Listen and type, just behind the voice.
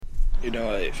You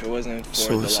know, if it wasn't for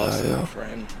the loss Suicide, of yo. a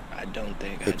friend, I don't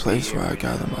think A I'd place be here where I right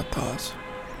gather now. my thoughts.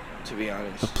 To be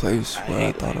honest, A place I where I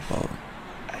hate thought life. about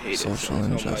I hate social it so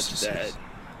much injustices, that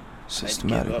I'd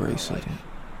systematic give up on racism, life.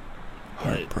 But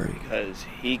heartbreak. because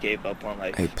he gave up on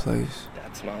life, A place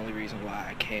that's my only reason why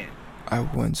I can't. I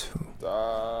went to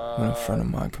when a friend of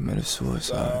mine committed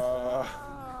suicide.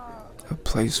 A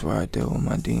place where I deal with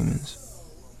my demons.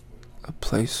 A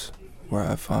place where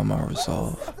I find my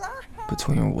resolve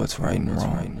between what's right and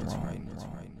wrong.